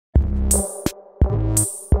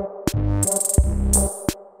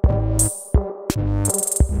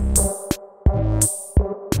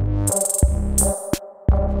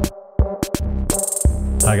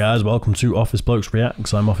Hi guys, welcome to Office Blokes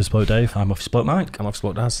Reacts. I'm Office Bloke Dave. I'm Office Bloke Mike. I'm Office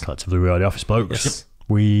Bloke Daz. Collectively we are the Office Blokes. Yes.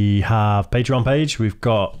 We have Patreon page, we've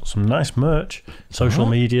got some nice merch, social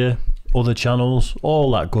media, other channels,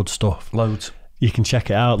 all that good stuff. Loads. You can check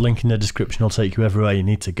it out, link in the description will take you everywhere you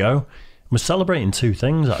need to go. We're celebrating two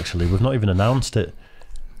things actually, we've not even announced it.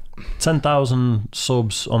 10,000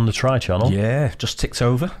 subs on the Try channel. Yeah, just ticked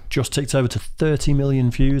over. Just ticked over to 30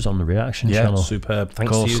 million views on the Reaction channel. Superb.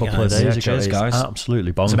 Thanks to A you couple of guys. days ago. Cheers, guys. It's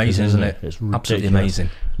absolutely bonkers. It's amazing, isn't it? It's ridiculous. Absolutely amazing.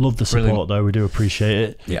 Love the support Brilliant. though, we do appreciate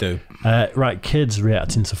it. You do. Right, kids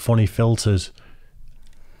reacting to funny filters.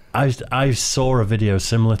 I saw a video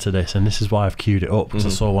similar to this, and this is why I've queued it up, because I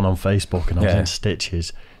saw one on Facebook and I was in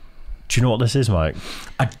stitches. Do you know what this is, Mike?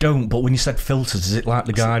 I don't, but when you said filters, is it like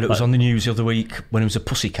the guy that was on the news the other week when he was a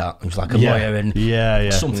pussycat? He was like a lawyer and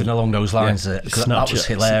something along those lines. That was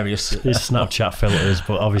hilarious. It's Snapchat filters,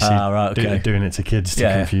 but obviously doing it to kids to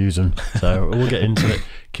confuse them. So we'll get into it.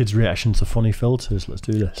 Kids' reaction to funny filters. Let's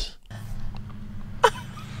do this.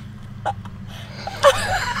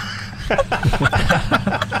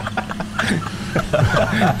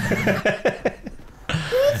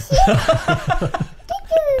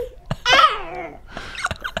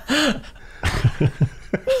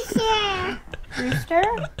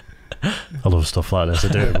 Rooster? I love stuff like this. I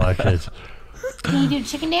do it with my kids. Can you do the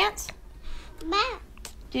chicken dance?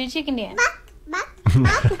 Do the chicken dance.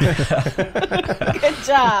 Good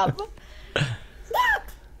job.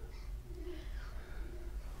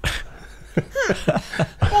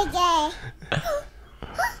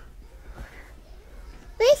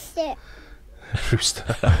 Rooster.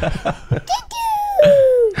 Rooster.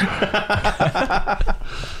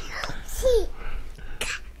 See.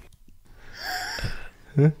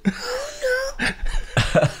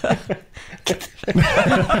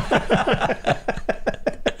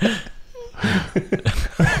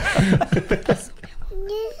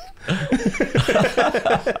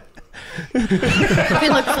 Okay,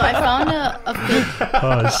 look, so I found a fake.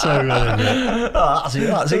 Oh, it's so good, isn't it? That's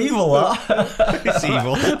evil, that. It's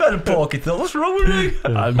evil. Better porky thought, what's wrong with me?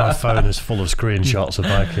 My phone is full of screenshots of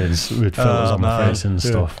my kids with filters on my face and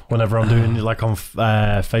stuff. Whenever I'm doing, like on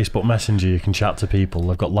Facebook Messenger, you can chat to people.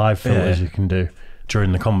 They've got live filters you can do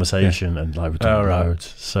during the conversation, and like we've done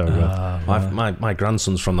loads. So good. My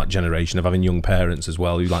grandson's from that generation of having young parents as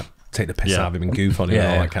well, who like take the piss out of him and goof on him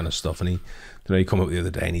and all that kind of stuff. And he come up the other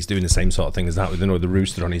day and he's doing the same sort of thing as that with the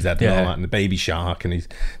rooster on his head and all that, and the baby shark, and he's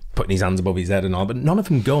putting his hands above his head and all, but none of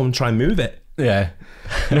them go and try and move it. Yeah.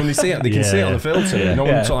 You know, when they see it, they can see it on the filter. No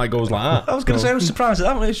one sort of like goes like that. I was going to say, I was surprised at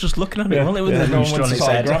that one. It's just looking at it, wasn't it, with the no one rooster on wants his to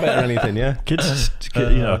sort of head. grab it or anything, Kids,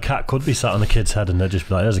 you know, a cat could be sat on the kid's head and they'd just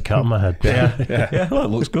be like, there's a cat on my head. Yeah, well, it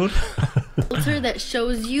looks good. Filter that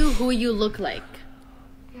shows you who you look like.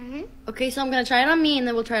 Okay, so I'm gonna try it on me and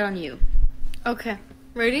then we'll try it on you. Okay,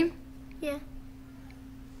 ready? Yeah.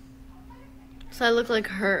 So I look like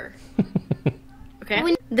her.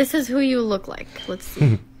 Okay? This is who you look like. Let's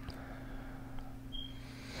see.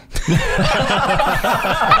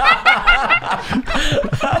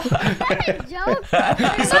 Joke.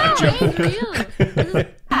 It's real.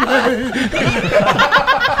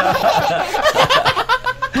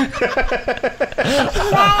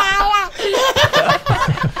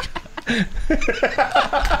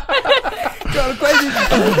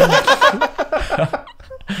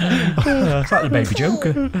 It's like the baby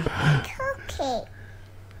Joker.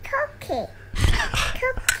 Cookie.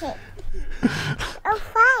 Oh,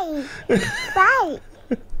 five.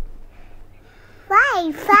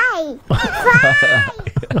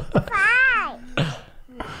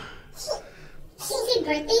 She's a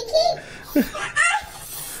birthday cake?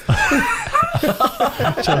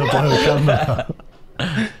 Trying to blow the camera.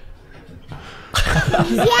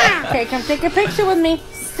 Yeah. Okay, come take a picture with me.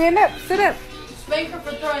 Stand up, sit up. Thank her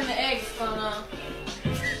for throwing the eggs, Donna.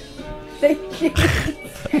 Thank you.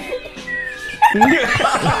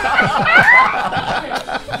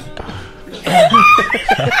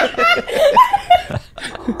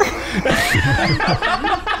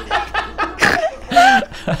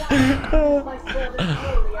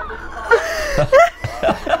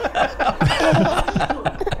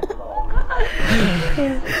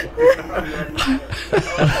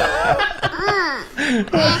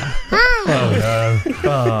 Oh no.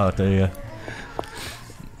 Oh dear.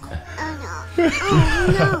 Oh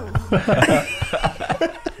no.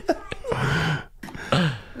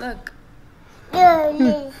 Look. I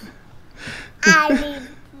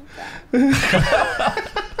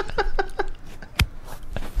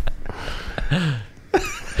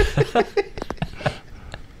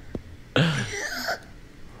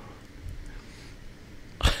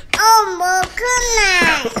Oh my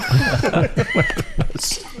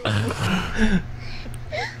goodness!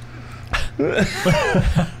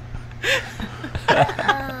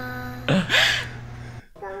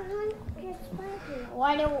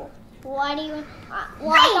 Why do you?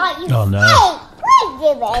 Well, I thought you. Oh no!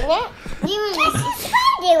 Hey, wait a minute. Do you want to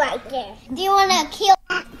spider right there? Do you want to kill?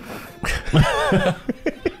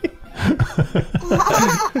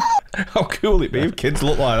 How cool would it be if kids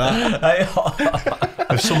look like that?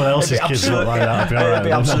 If someone else's kids look like that, it'd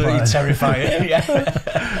be absolutely terrifying. Yeah,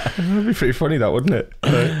 it'd be pretty funny, that, wouldn't it?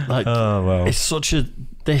 Like, oh well, it's such a.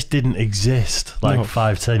 This didn't exist like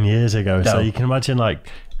 5-10 years ago, so you can imagine like.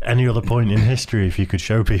 Any other point in history, if you could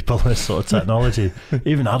show people this sort of technology,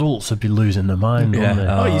 even adults would be losing their mind, wouldn't they?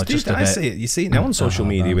 Oh, I see it. You see it now on social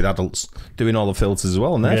media with adults doing all the filters as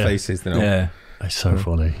well on their faces. You know? Yeah, it's so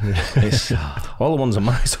funny. It's, all the ones on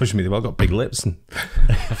my social media, I've got big lips. And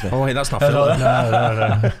oh wait, that's not filter.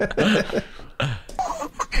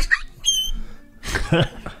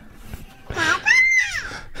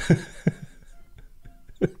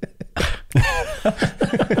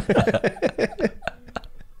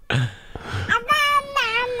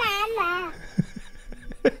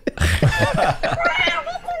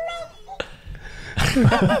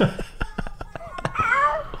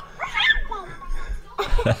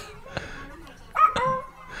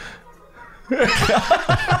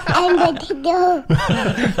 And potato.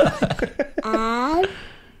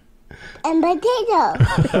 And potato.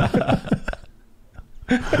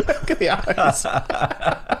 Look at the eyes.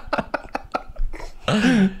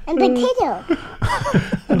 And potato.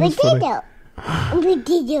 And potato. And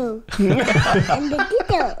potato. And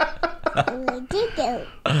potato. And potato.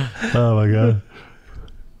 Oh my god.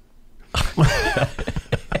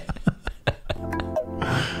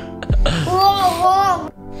 Whoa,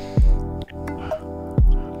 whoa.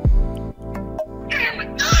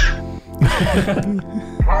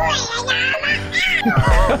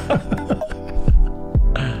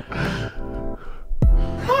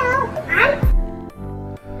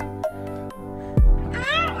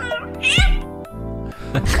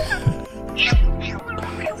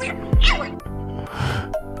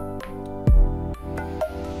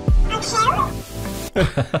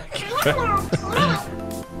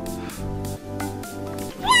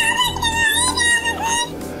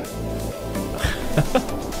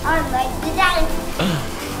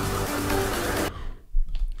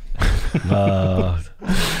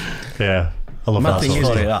 Yeah, I love that.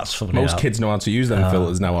 That's funny. Most kids know how to use them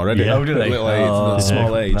filters now already. Yeah. Oh, do they? Little age,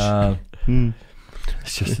 small age.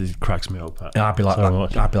 It's just it cracks me up. I'd be like so that.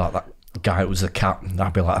 much. I'd be like that guy who was the cat. And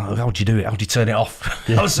I'd be like, oh, how'd you do it? How'd you turn it off?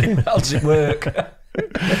 How's it work?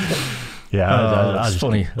 Yeah, it's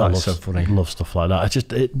funny. That's so funny. Love stuff like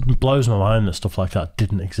that. It blows my mind that stuff like that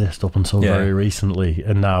didn't exist up until very recently,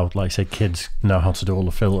 and now, like I say, kids know how to do all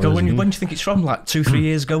the filters. When do you think it's from? Like 2-3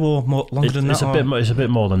 years ago, or more, longer than that? It's a bit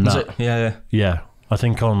more than that. Yeah. Yeah. I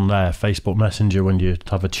think on Facebook Messenger, when you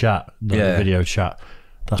have a chat, a video chat,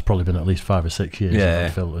 that's probably been at least 5 or 6 years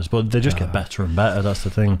of filters. But they just get better and better. That's the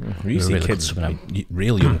thing. You see kids,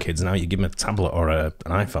 real young kids now, you give them a tablet or an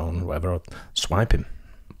iPhone or whatever, or swipe him.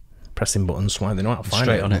 Pressing buttons, swipe. They know how to find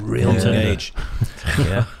straight it on it. Real young age.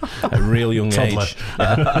 Yeah, at a real young age.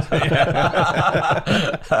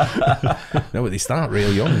 No, but they start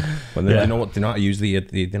real young when they know how to use the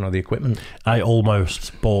equipment. I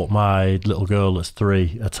almost bought my little girl that's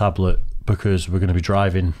 3 a tablet because we're going to be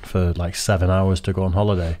driving for like 7 hours to go on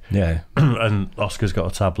holiday. Yeah, and Oscar's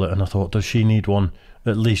got a tablet, and I thought, does she need one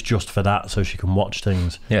at least just for that so she can watch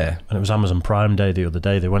things? Yeah, and it was Amazon Prime Day the other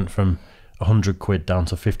day. They went from 100 quid down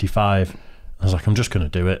to 55. I was like, I'm just going to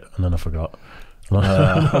do it, and then I forgot. I'm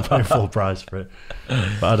not paying full price for it.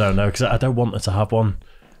 But I don't know, because I don't want her to have one.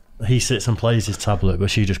 He sits and plays his tablet, but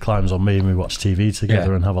she just climbs on me and we watch TV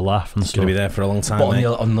together and have a laugh and stuff. It's going to be there for a long time. But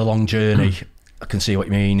on the long journey, I can see what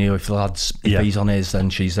you mean. If he's on his, then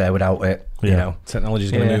she's there without it. You know, technology's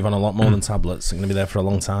going to move on a lot more than tablets. It's going to be there for a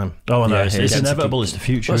long time. Oh, no, it's inevitable. It's the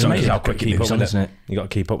future. Well, it's amazing how quick it moves on, isn't it? You got to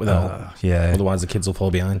keep up with it. Yeah. Otherwise, the kids will fall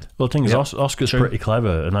behind. Well, the thing is, Oscar's pretty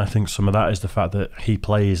clever, and I think some of that is the fact that he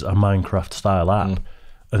plays a Minecraft style app,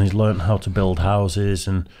 and he's learned how to build houses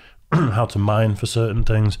and how to mine for certain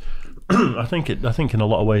things. I think in a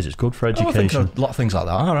lot of ways it's good for education. I think a lot of things like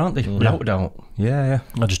that are, aren't they? Without doubt. Yeah.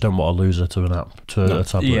 I just don't want to lose her to an app, to a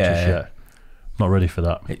tablet just yet. Not ready for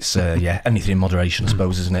that. It's anything in moderation, I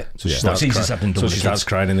suppose, isn't it? So she starts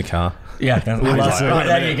crying in the car. Yeah, right,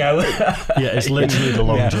 there you go. Yeah, it's literally the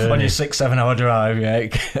long journey. On your 6-7 hour drive,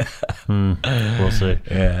 we'll see.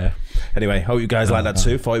 Yeah. Anyway, hope you guys like that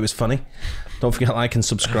too. Thought it was funny. Don't forget to like and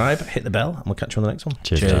subscribe, hit the bell, and we'll catch you on the next one.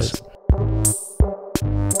 Cheers.